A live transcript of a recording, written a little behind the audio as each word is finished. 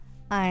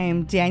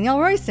I'm Danielle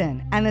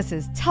Royston, and this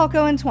is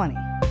Telco in 20.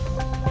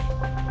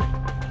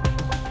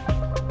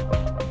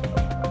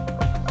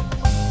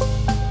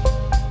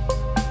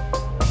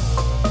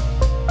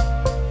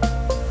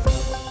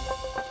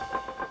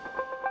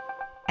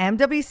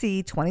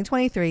 MWC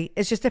 2023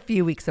 is just a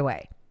few weeks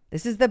away.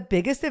 This is the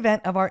biggest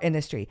event of our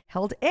industry,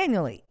 held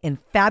annually in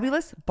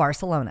fabulous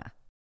Barcelona.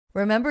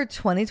 Remember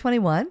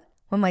 2021,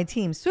 when my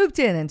team swooped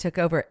in and took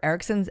over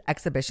Ericsson's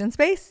exhibition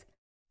space?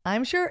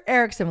 I'm sure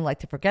Ericsson would like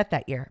to forget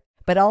that year,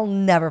 but I'll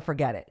never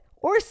forget it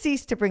or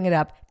cease to bring it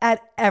up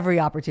at every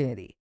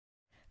opportunity.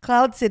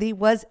 Cloud City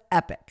was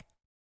epic.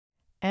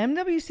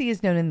 MWC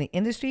is known in the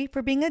industry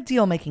for being a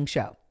deal-making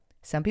show.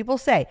 Some people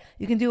say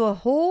you can do a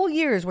whole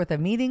year's worth of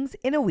meetings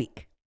in a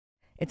week.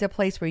 It's a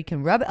place where you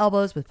can rub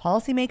elbows with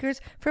policymakers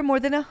from more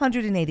than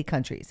 180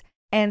 countries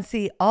and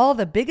see all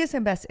the biggest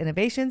and best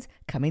innovations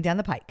coming down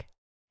the pike.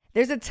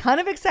 There's a ton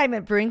of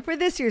excitement brewing for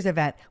this year's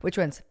event, which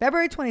runs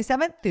February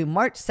 27th through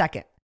March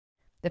 2nd.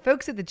 The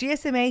folks at the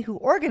GSMA who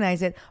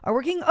organize it are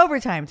working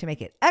overtime to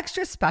make it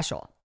extra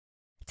special.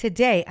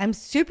 Today, I'm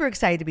super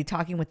excited to be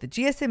talking with the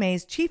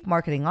GSMA's Chief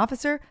Marketing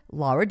Officer,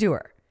 Laura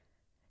Dewar.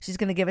 She's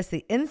going to give us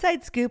the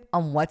inside scoop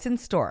on what's in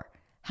store,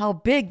 how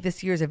big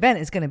this year's event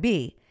is going to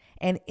be,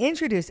 and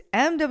introduce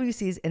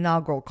MWC's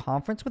inaugural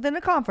conference within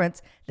a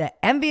conference, the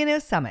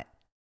MVNO Summit.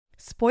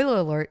 Spoiler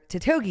alert,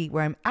 Totogi,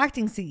 where I'm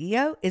acting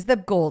CEO, is the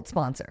gold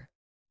sponsor.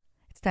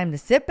 It's time to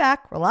sit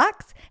back,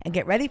 relax, and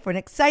get ready for an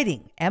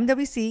exciting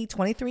MWC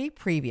 23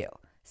 preview.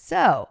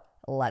 So,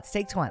 let's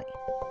take 20.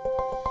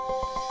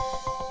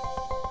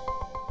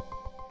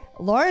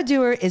 Laura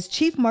Dewar is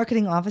Chief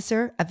Marketing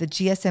Officer of the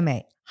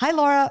GSMA. Hi,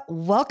 Laura.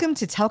 Welcome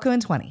to Telco in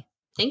 20.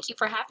 Thank you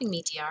for having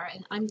me, DR,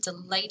 and I'm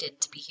delighted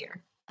to be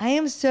here. I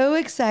am so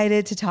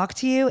excited to talk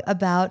to you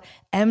about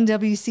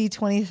MWC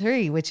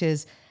 23, which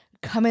is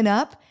coming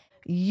up.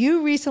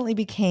 You recently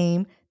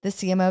became the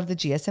CMO of the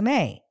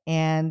GSMA,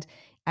 and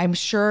I'm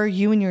sure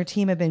you and your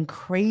team have been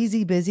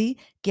crazy busy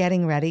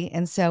getting ready.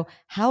 And so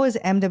how is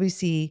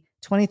MWC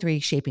 23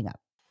 shaping up?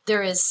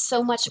 There is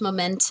so much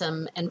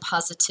momentum and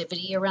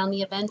positivity around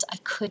the event. I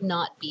could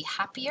not be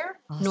happier,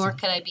 nor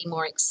could I be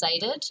more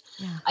excited.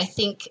 Yeah. I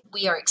think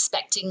we are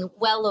expecting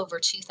well over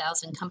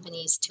 2,000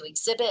 companies to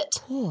exhibit.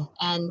 Cool.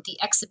 And the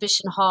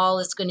exhibition hall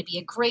is going to be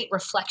a great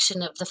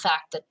reflection of the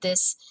fact that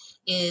this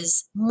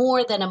is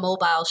more than a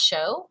mobile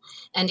show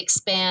and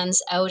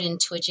expands out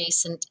into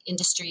adjacent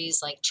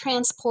industries like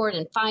transport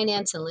and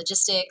finance and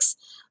logistics.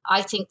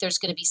 I think there's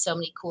going to be so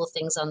many cool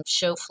things on the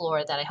show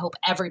floor that I hope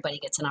everybody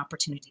gets an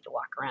opportunity to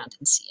walk around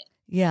and see it.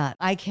 Yeah,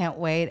 I can't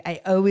wait.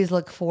 I always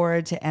look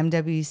forward to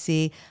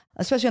MWC,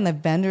 especially on the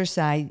vendor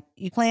side.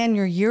 You plan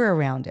your year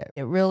around it.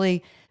 It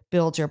really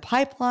builds your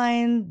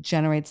pipeline,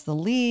 generates the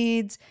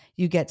leads.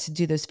 You get to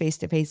do those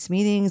face-to-face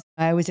meetings.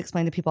 I always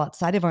explain to people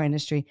outside of our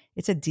industry,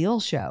 it's a deal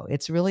show.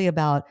 It's really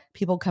about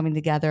people coming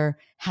together,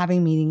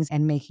 having meetings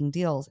and making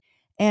deals.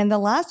 And the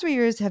last 3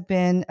 years have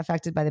been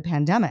affected by the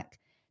pandemic.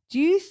 Do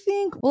you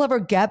think we'll ever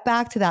get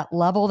back to that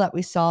level that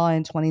we saw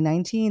in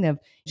 2019 of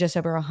just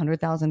over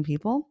 100,000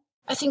 people?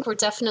 I think we're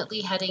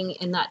definitely heading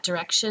in that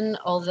direction,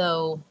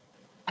 although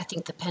I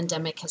think the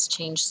pandemic has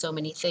changed so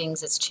many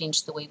things. It's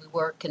changed the way we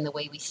work and the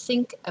way we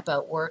think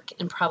about work,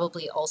 and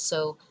probably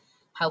also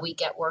how we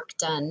get work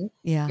done.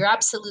 Yeah. You're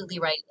absolutely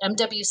right.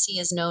 MWC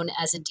is known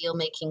as a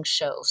deal-making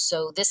show.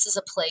 So this is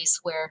a place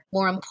where,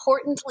 more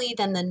importantly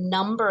than the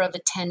number of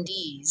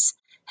attendees,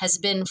 has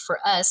been for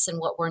us and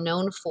what we're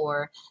known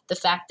for, the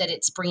fact that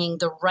it's bringing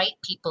the right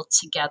people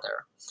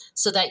together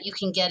so that you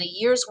can get a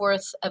year's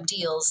worth of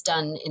deals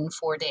done in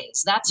 4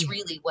 days. That's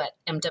really what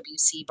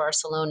MWC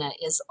Barcelona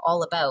is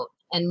all about.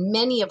 And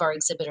many of our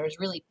exhibitors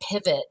really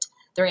pivot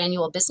their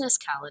annual business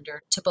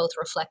calendar to both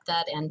reflect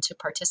that and to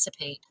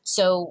participate.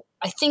 So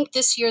I think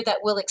this year that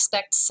we'll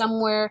expect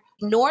somewhere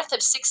north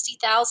of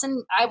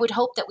 60,000. I would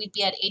hope that we'd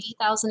be at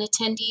 80,000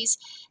 attendees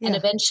and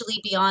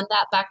eventually beyond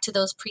that back to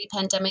those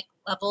pre-pandemic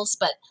levels.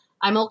 But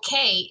I'm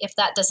okay if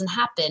that doesn't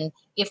happen,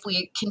 if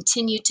we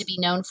continue to be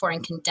known for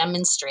and can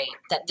demonstrate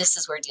that this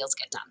is where deals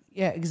get done.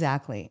 Yeah,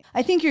 exactly.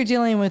 I think you're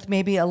dealing with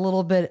maybe a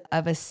little bit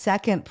of a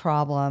second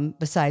problem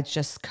besides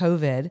just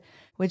COVID,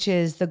 which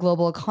is the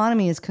global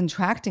economy is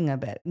contracting a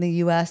bit. In the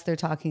US, they're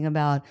talking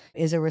about,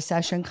 is a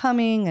recession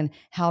coming and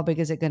how big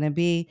is it going to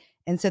be?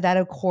 And so that,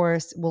 of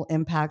course, will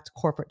impact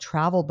corporate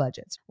travel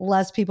budgets.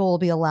 Less people will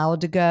be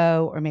allowed to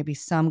go, or maybe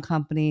some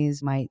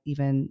companies might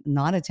even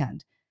not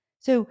attend.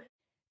 So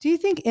do you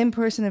think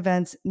in-person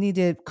events need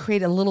to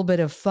create a little bit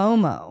of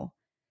FOMO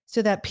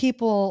so that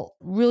people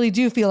really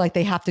do feel like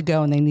they have to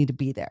go and they need to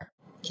be there?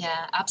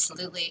 Yeah,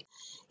 absolutely.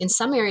 In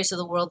some areas of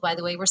the world, by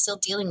the way, we're still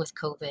dealing with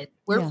COVID.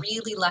 We're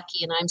really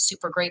lucky, and I'm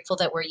super grateful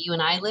that where you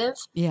and I live,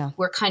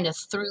 we're kind of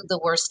through the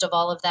worst of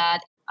all of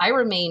that. I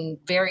remain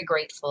very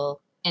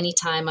grateful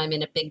anytime I'm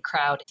in a big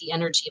crowd. The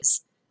energy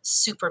is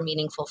super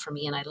meaningful for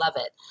me, and I love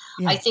it.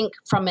 I think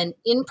from an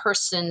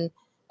in-person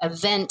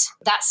event,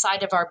 that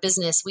side of our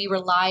business, we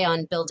rely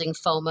on building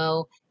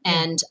FOMO.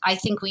 And I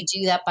think we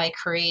do that by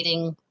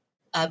creating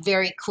a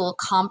very cool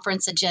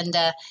conference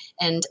agenda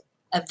and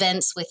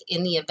events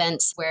within the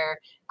events where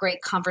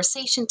great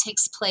conversation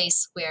takes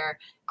place, where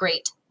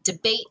great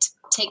debate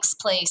takes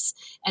place,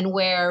 and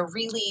where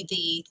really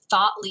the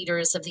thought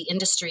leaders of the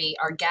industry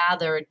are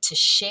gathered to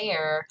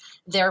share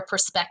their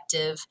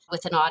perspective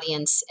with an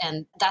audience.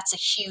 And that's a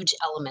huge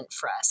element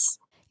for us.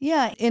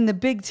 Yeah, in the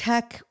big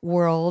tech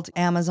world,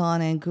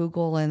 Amazon and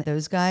Google and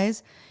those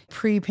guys,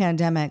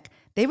 pre-pandemic,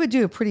 they would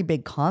do a pretty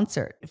big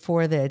concert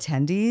for the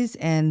attendees.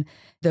 And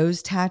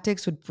those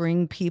tactics would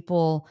bring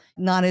people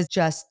not as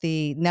just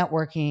the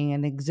networking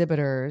and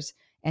exhibitors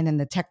and then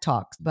the tech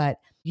talks, but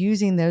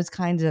using those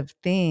kinds of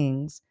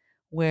things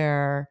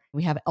where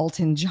we have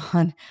Elton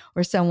John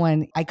or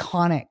someone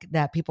iconic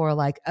that people are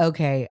like,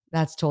 okay,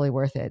 that's totally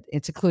worth it.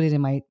 It's included in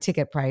my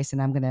ticket price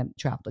and I'm going to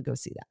travel to go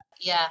see that.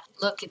 Yeah,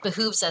 look, it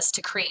behooves us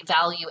to create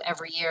value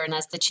every year. And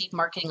as the chief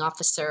marketing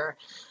officer,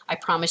 I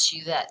promise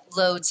you that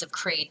loads of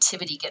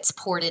creativity gets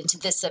poured into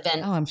this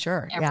event Oh, I'm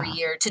sure. every Yeah.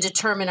 year to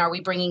determine, are we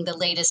bringing the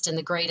latest and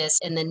the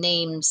greatest in the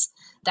names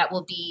that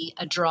will be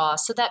a draw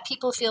so that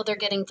people feel they're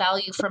getting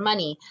value for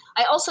money.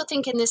 I also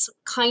think in this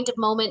kind of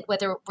moment,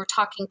 whether we're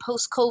talking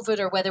post-COVID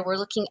or whether we're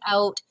looking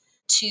out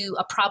to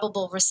a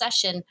probable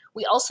recession,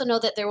 we also know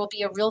that there will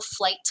be a real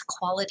flight to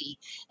quality.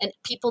 And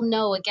people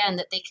know, again,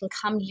 that they can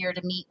come here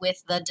to meet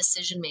with the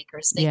decision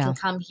makers. They can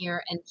come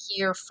here and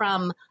hear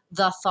from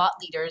the thought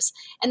leaders.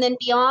 And then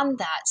beyond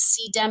that,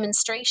 see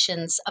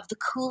demonstrations of the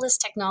coolest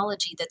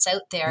technology that's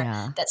out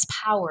there that's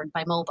powered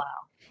by mobile.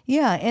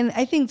 Yeah. And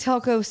I think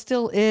telco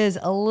still is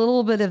a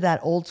little bit of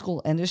that old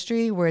school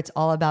industry where it's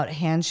all about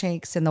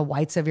handshakes and the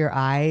whites of your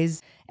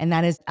eyes. And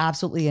that is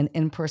absolutely an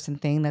in-person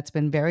thing that's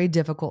been very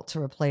difficult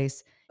to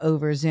replace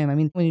over Zoom. I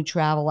mean, when you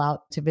travel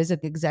out to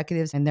visit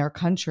executives in their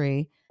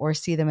country or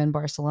see them in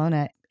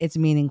Barcelona, it's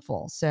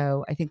meaningful.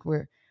 So I think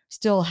we're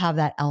still have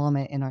that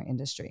element in our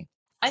industry.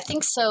 I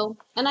think so.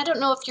 And I don't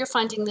know if you're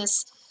finding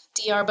this,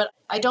 DR, but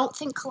I don't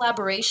think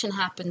collaboration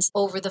happens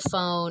over the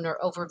phone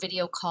or over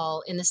video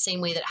call in the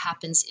same way that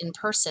happens in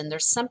person.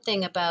 There's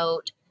something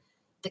about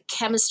the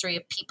chemistry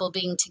of people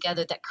being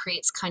together that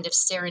creates kind of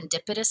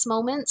serendipitous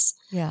moments.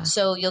 Yeah.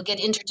 So you'll get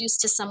introduced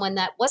to someone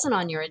that wasn't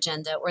on your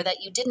agenda or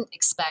that you didn't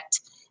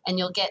expect, and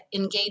you'll get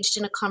engaged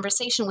in a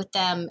conversation with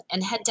them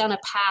and head down a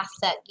path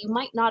that you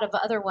might not have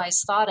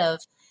otherwise thought of.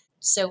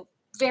 So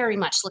very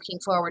much looking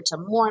forward to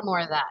more and more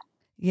of that.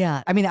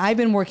 Yeah. I mean, I've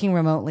been working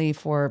remotely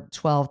for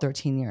 12,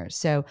 13 years.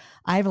 So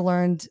I've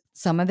learned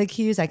some of the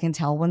cues. I can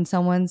tell when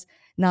someone's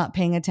not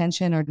paying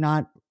attention or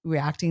not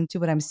reacting to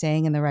what I'm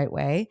saying in the right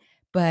way.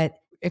 But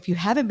if you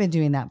haven't been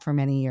doing that for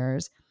many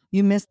years,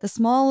 you miss the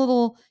small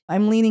little,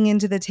 I'm leaning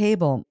into the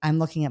table, I'm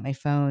looking at my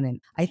phone. And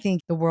I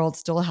think the world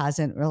still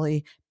hasn't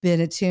really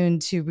been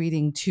attuned to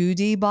reading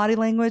 2D body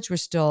language. We're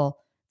still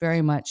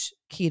very much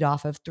keyed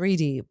off of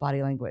 3D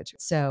body language.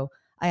 So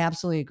I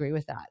absolutely agree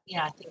with that.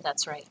 Yeah, I think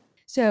that's right.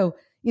 So,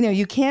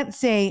 you can't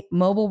say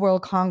Mobile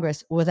World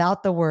Congress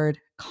without the word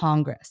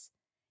Congress.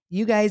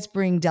 You guys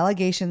bring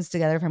delegations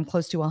together from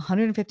close to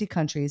 150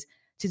 countries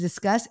to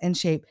discuss and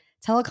shape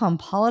telecom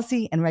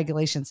policy and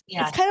regulations.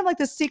 Yeah. It's kind of like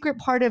the secret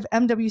part of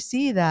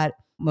MWC that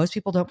most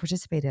people don't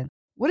participate in.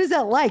 What is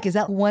that like? Is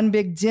that one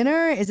big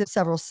dinner? Is it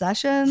several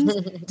sessions?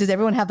 Does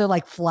everyone have their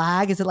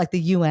flag? Is it like the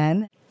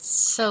UN?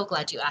 So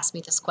glad you asked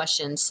me this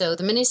question. So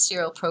the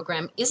ministerial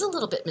program is a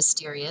little bit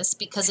mysterious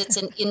because it's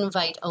an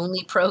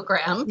invite-only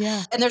program.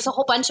 Yeah. And there's a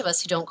whole bunch of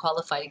us who don't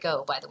qualify to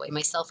go, by the way,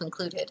 myself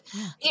included.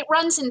 Yeah. It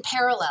runs in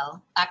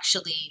parallel,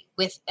 actually,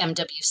 with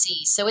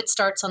MWC. So it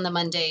starts on the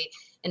Monday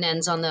and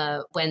ends on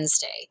the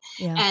Wednesday.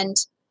 Yeah. And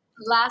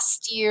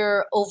last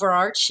year,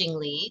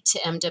 overarchingly to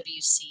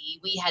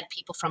MWC, we had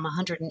people from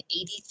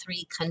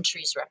 183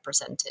 countries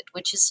represented,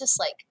 which is just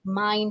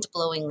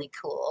mind-blowingly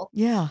cool.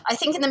 Yeah. I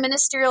think in the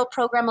ministerial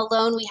program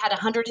alone, we had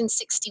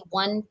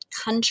 161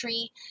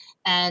 country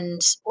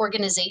and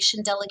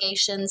organization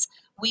delegations.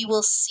 We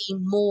will see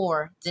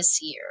more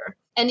this year.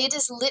 And it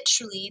is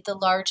literally the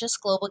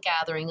largest global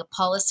gathering of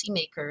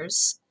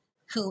policymakers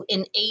who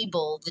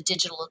enable the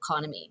digital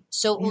economy.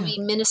 So it will be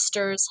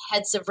ministers,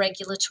 heads of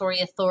regulatory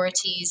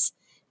authorities,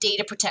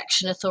 data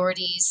protection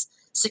authorities,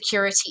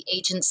 security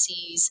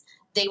agencies.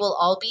 They will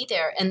all be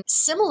there. And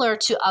similar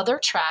to other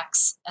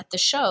tracks at the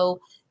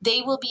show,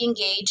 they will be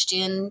engaged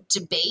in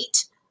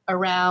debate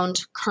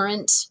around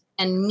current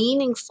and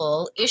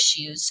meaningful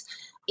issues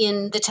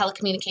in the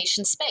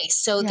telecommunications space.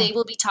 So they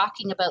will be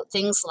talking about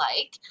things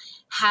like,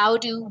 how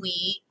do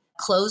we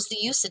close the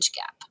usage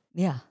gap?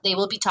 Yeah. They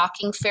will be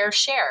talking fair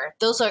share.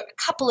 Those are a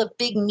couple of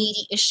big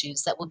meaty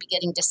issues that will be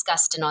getting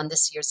discussed and on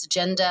this year's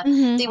agenda.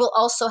 Mm-hmm. They will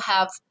also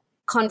have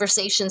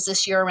conversations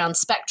this year around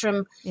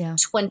spectrum. Yeah.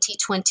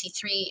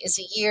 2023 is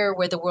a year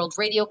where the World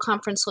Radio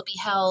Conference will be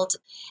held,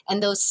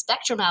 and those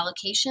spectrum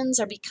allocations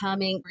are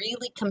becoming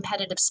really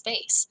competitive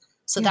space.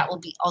 So that will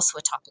be also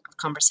a topic of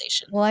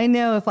conversation. Well, I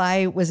know if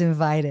I was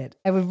invited,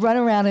 I would run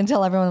around and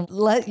tell everyone,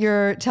 let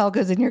your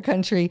telcos in your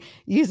country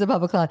use the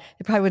public cloud.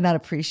 They probably would not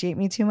appreciate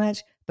me too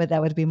much, but that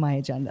would be my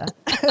agenda.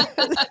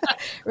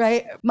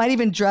 Right? Might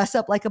even dress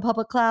up like a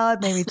public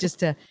cloud, maybe just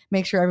to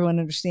make sure everyone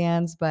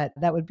understands, but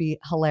that would be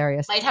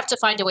hilarious. Might have to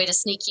find a way to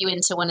sneak you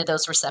into one of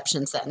those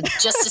receptions then,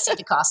 just to see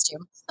the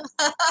costume.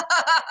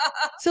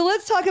 So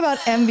let's talk about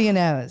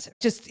MVNOs.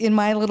 Just in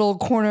my little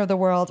corner of the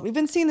world, we've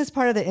been seeing this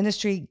part of the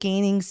industry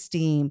gaining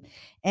steam,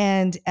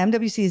 and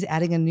MWC is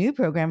adding a new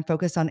program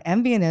focused on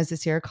MVNOs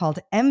this year called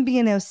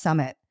MVNO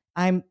Summit.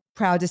 I'm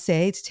proud to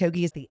say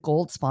Totogi is the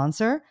gold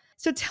sponsor.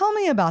 So tell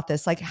me about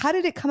this. Like, how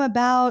did it come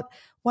about?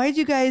 Why did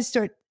you guys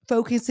start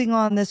focusing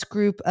on this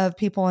group of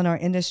people in our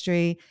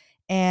industry?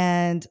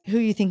 And who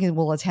you think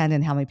will attend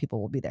and how many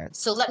people will be there?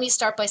 So let me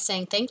start by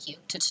saying thank you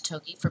to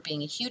Totogi for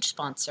being a huge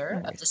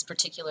sponsor of this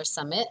particular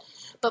summit,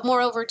 but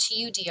moreover to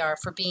you, DR,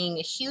 for being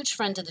a huge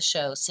friend of the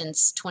show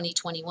since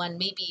 2021,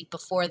 maybe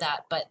before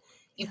that, but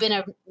you've been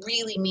a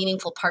really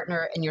meaningful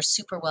partner and you're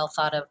super well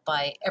thought of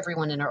by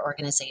everyone in our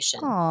organization.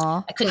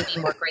 Aww. I couldn't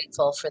be more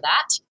grateful for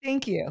that.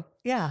 Thank you.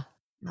 Yeah.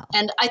 No.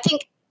 And I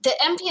think the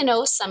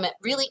MVNO Summit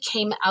really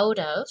came out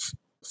of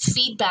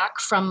feedback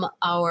from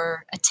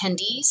our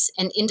attendees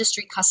and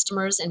industry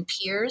customers and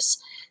peers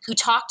who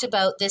talked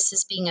about this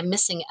as being a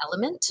missing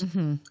element.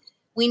 Mm-hmm.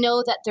 We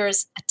know that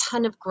there's a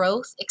ton of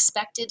growth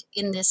expected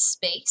in this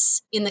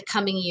space in the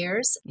coming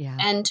years. Yeah.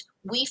 And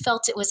we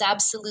felt it was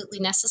absolutely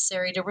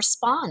necessary to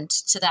respond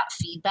to that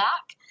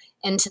feedback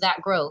and to that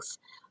growth.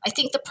 I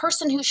think the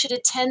person who should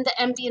attend the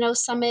MVNO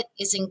Summit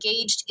is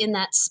engaged in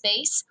that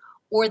space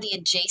or the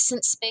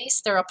adjacent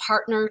space. They're a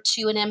partner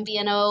to an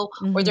MVNO,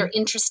 mm-hmm. or they're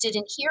interested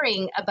in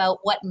hearing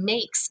about what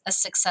makes a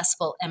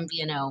successful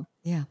MVNO.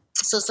 Yeah.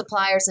 So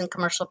suppliers and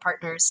commercial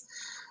partners.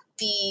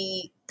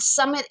 The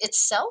summit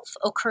itself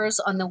occurs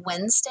on the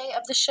Wednesday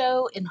of the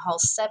show in Hall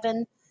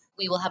 7.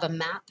 We will have a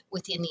map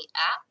within the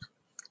app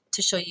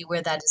to show you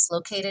where that is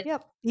located.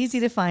 Yep, easy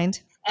to find.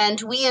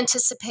 And we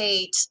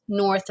anticipate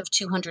north of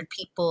 200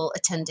 people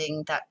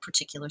attending that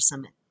particular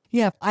summit.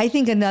 Yeah, I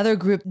think another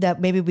group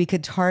that maybe we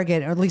could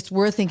target, or at least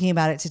we're thinking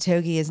about it,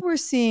 Totogi, is we're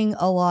seeing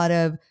a lot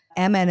of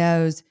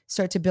MNOs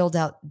start to build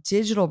out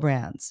digital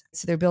brands.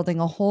 So they're building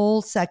a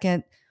whole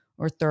second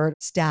or third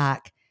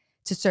stack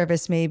to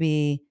service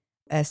maybe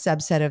a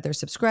subset of their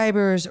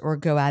subscribers or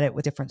go at it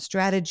with different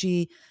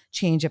strategy,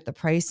 change up the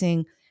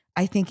pricing.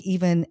 I think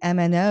even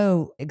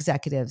MNO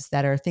executives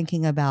that are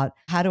thinking about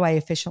how do I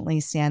efficiently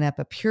stand up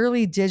a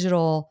purely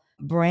digital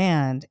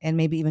brand and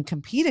maybe even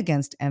compete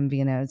against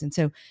MVNOs. And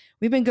so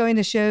we've been going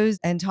to shows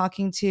and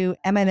talking to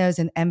MNOs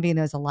and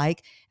MVNOs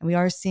alike, and we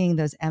are seeing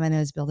those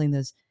MNOs building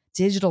those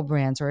digital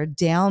brands or a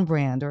down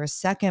brand or a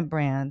second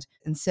brand.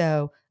 And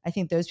so I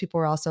think those people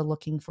are also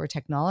looking for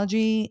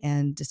technology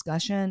and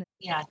discussion.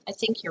 Yeah, I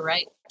think you're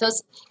right.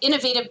 Those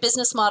innovative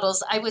business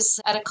models. I was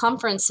at a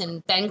conference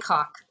in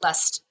Bangkok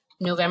last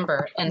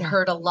November and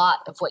heard a lot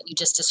of what you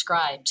just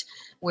described,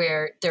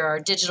 where there are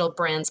digital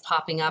brands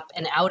popping up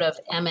and out of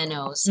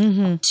MNOs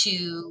mm-hmm.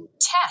 to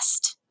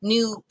test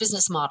new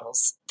business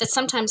models that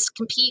sometimes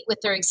compete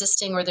with their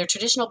existing or their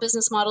traditional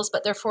business models,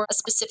 but they're for a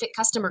specific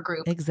customer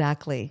group.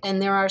 Exactly.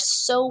 And there are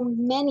so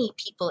many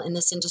people in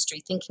this industry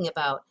thinking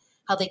about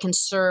how they can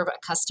serve a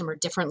customer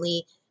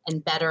differently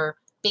and better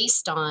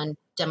based on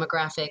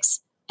demographics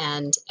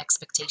and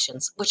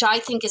expectations, which I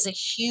think is a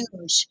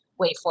huge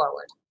way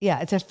forward. Yeah,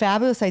 it's a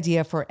fabulous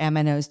idea for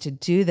MNOs to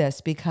do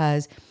this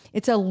because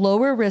it's a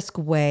lower risk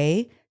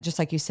way, just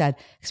like you said,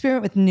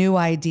 experiment with new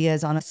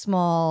ideas on a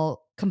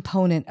small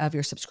component of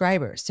your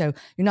subscribers. So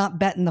you're not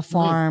betting the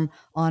farm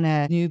on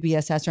a new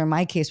BSS, or in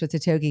my case with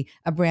Totogi,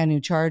 a brand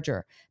new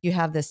charger. You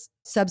have this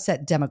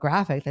subset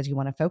demographic that you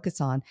want to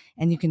focus on,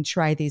 and you can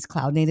try these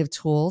cloud native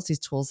tools, these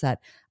tools that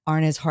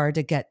aren't as hard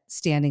to get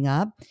standing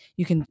up.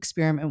 You can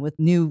experiment with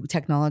new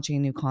technology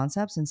and new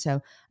concepts. And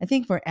so I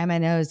think for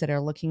MNOs that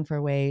are looking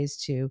for ways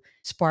to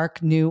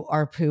spark new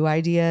ARPU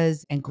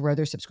ideas and grow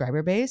their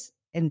subscriber base,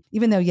 and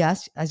even though,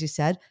 yes, as you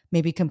said,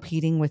 maybe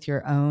competing with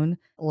your own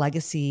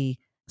legacy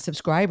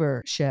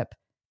subscribership,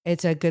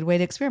 it's a good way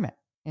to experiment.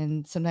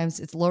 And sometimes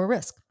it's lower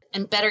risk.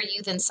 And better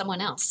you than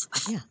someone else.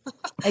 Yeah,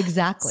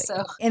 exactly.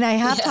 And I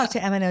have talked to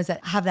MNOs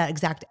that have that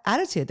exact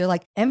attitude. They're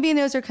like,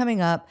 MVNOs are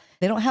coming up.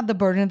 They don't have the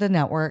burden of the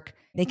network.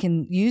 They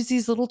can use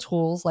these little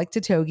tools like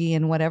Totogi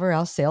and whatever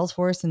else,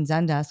 Salesforce and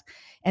Zendesk,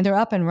 and they're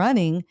up and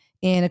running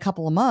in a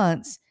couple of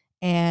months.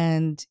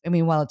 And I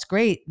mean, while it's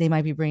great, they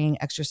might be bringing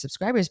extra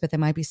subscribers, but they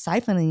might be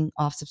siphoning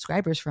off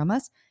subscribers from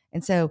us.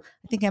 And so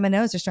I think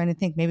MNOs are starting to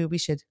think maybe we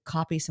should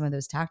copy some of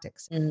those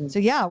tactics. So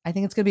yeah, I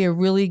think it's going to be a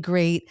really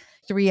great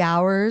 3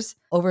 hours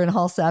over in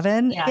Hall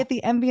 7 at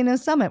the MVNO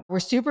Summit. We're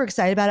super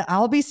excited about it.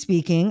 I'll be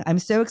speaking. I'm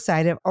so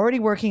excited. Already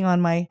working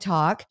on my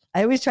talk.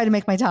 I always try to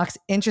make my talks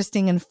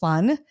interesting and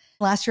fun.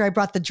 Last year I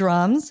brought the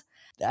drums.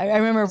 I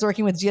remember I was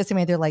working with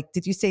GSMA. They're like,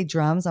 did you say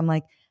drums? I'm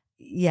like,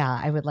 yeah,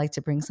 I would like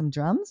to bring some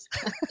drums.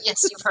 Yes,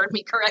 you've heard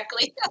me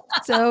correctly.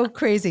 So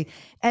crazy.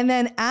 And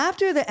then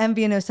after the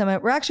MVNO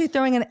Summit, we're actually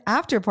throwing an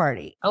after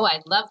party. Oh,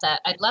 I'd love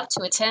that. I'd love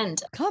to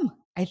attend. Come.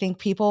 I think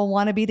people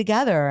want to be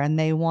together and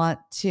they want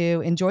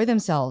to enjoy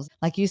themselves.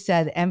 Like you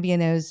said,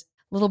 MVNO's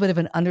a little bit of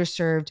an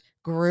underserved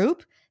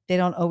group. they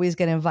don't always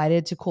get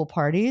invited to cool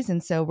parties.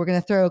 And so we're going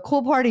to throw a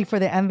cool party for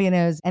the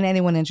MVNOs and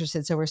anyone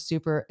interested. So we're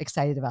super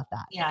excited about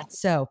that. Yeah.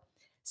 So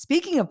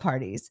speaking of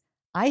parties,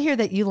 I hear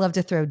that you love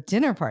to throw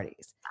dinner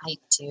parties. I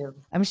do.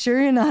 I'm sure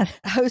you're not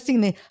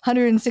hosting the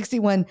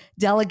 161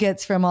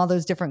 delegates from all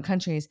those different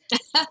countries.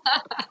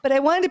 But I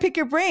wanted to pick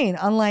your brain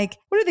on what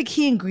are the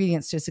key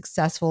ingredients to a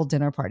successful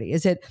dinner party?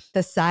 Is it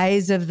the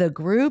size of the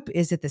group?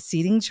 Is it the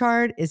seating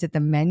chart? Is it the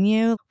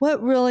menu? What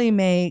really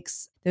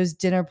makes those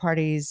dinner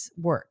parties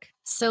work?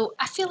 So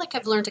I feel like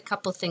I've learned a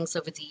couple things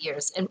over the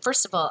years. And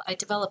first of all, I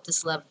developed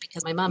this love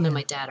because my mom and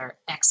my dad are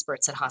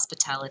experts at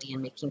hospitality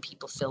and making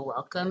people feel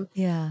welcome.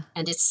 Yeah.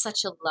 And it's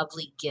such a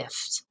lovely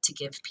gift to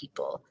give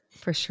people.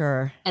 For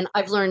sure. And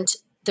I've learned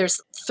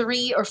there's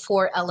 3 or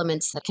 4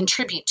 elements that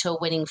contribute to a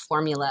winning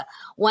formula.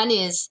 One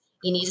is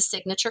you need a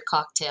signature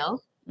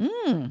cocktail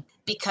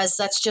because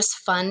that's just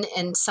fun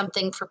and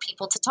something for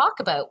people to talk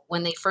about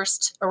when they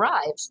first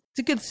arrive. It's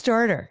a good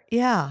starter.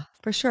 Yeah,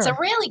 for sure. It's a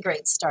really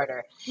great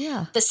starter.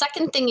 Yeah. The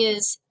second thing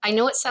is, I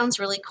know it sounds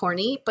really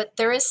corny, but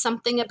there is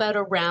something about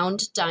a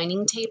round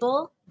dining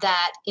table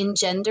that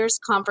engenders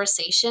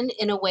conversation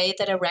in a way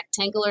that a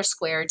rectangle or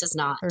square does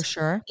not. For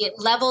sure. It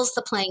levels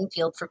the playing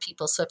field for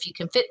people. So if you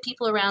can fit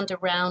people around a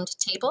round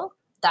table,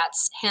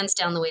 that's hands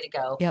down the way to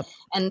go. Yep.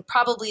 And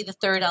probably the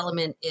third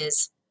element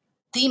is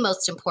the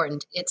most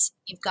important. It's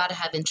you've got to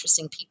have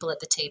interesting people at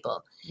the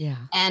table. Yeah.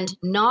 And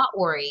not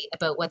worry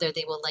about whether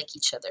they will like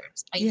each other.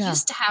 I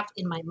used to have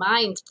in my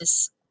mind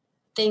this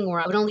thing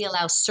where I would only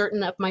allow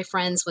certain of my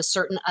friends with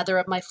certain other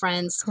of my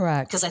friends.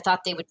 Correct. Because I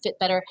thought they would fit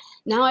better.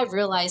 Now I've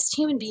realized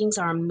human beings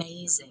are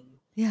amazing.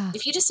 Yeah.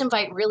 If you just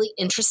invite really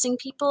interesting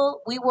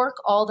people, we work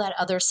all that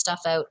other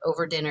stuff out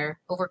over dinner,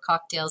 over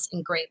cocktails,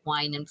 and great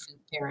wine and food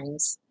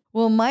pairings.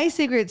 Well, my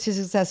secret to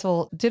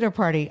successful dinner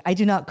party, I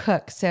do not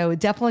cook. So it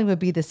definitely would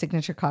be the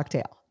signature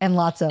cocktail and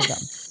lots of them.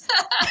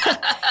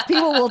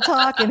 People will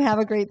talk and have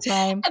a great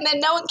time. And then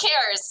no one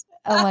cares.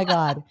 Oh my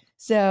God.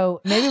 So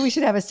maybe we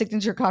should have a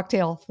signature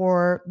cocktail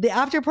for the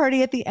after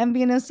party at the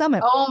MVNO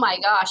Summit. Oh my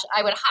gosh.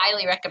 I would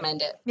highly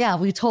recommend it. Yeah,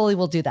 we totally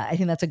will do that. I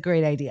think that's a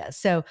great idea.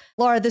 So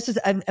Laura, this is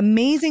an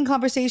amazing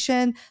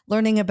conversation,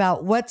 learning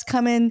about what's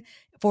coming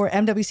for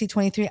MWC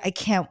 23. I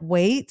can't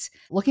wait.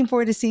 Looking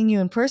forward to seeing you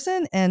in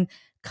person, and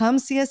come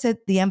see us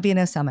at the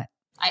MVNO Summit.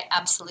 I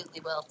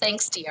absolutely will.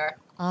 Thanks, dear.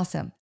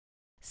 Awesome.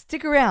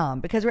 Stick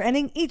around because we're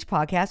ending each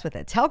podcast with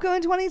a Telco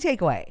in 20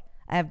 takeaway.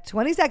 I have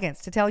 20 seconds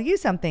to tell you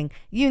something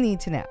you need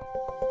to know.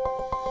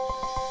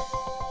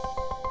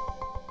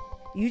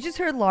 You just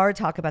heard Laura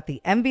talk about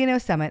the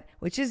MVNO Summit,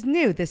 which is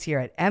new this year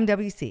at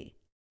MWC.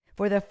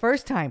 For the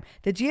first time,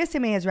 the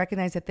GSMA has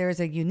recognized that there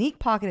is a unique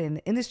pocket in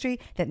the industry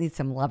that needs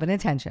some love and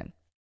attention.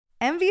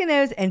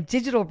 MVNOs and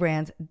digital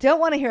brands don't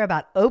want to hear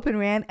about Open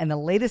RAN and the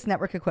latest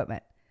network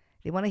equipment.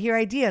 They want to hear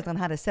ideas on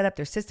how to set up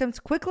their systems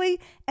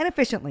quickly and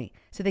efficiently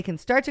so they can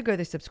start to grow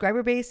their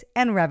subscriber base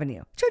and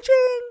revenue.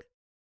 Cha-ching!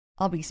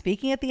 I'll be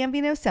speaking at the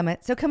MVNO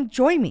Summit, so come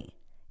join me.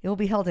 It will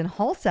be held in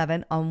Hall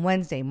 7 on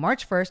Wednesday,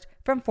 March 1st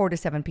from 4 to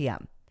 7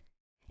 p.m.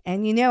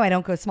 And you know I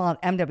don't go small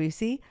at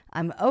MWC.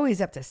 I'm always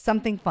up to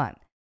something fun.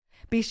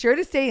 Be sure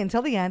to stay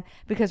until the end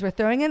because we're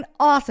throwing an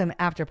awesome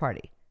after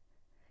party.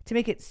 To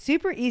make it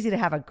super easy to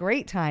have a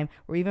great time,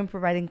 we're even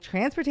providing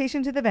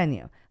transportation to the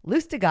venue,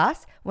 Luz de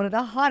Gas, one of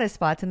the hottest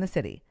spots in the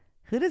city.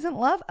 Who doesn't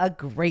love a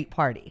great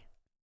party?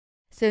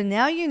 So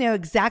now you know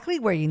exactly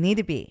where you need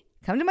to be.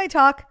 Come to my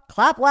talk,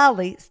 clap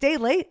loudly, stay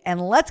late,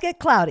 and let's get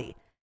cloudy.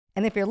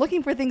 And if you're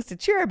looking for things to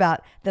cheer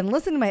about, then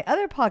listen to my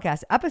other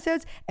podcast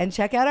episodes and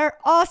check out our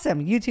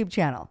awesome YouTube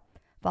channel.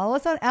 Follow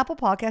us on Apple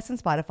Podcasts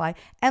and Spotify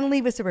and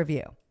leave us a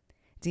review.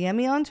 DM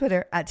me on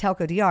Twitter at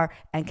TelcoDR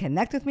and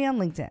connect with me on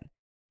LinkedIn.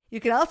 You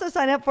can also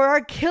sign up for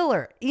our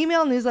killer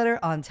email newsletter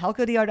on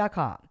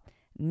telcodr.com.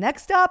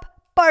 Next up,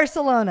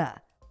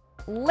 Barcelona.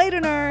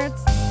 Later,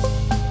 nerds.